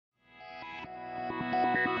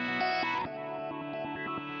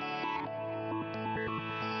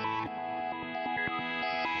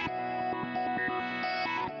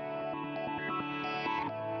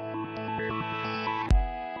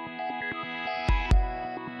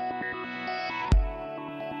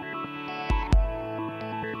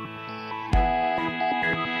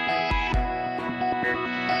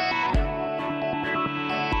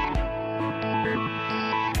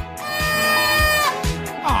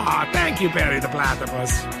Aw, thank you, Perry the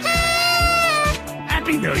Platypus.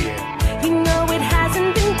 Happy New Year. You know it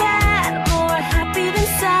hasn't been bad, more happy than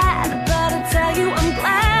sad. But I tell you I'm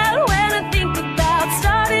glad when I think about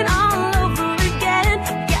starting all over again.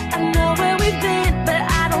 Yeah, I know where we've been, but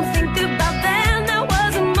I don't think about then. That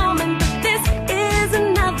was a moment, but this is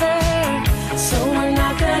another. So I'm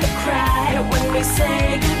not gonna cry when we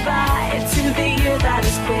say goodbye to the year that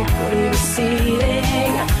is quickly receding.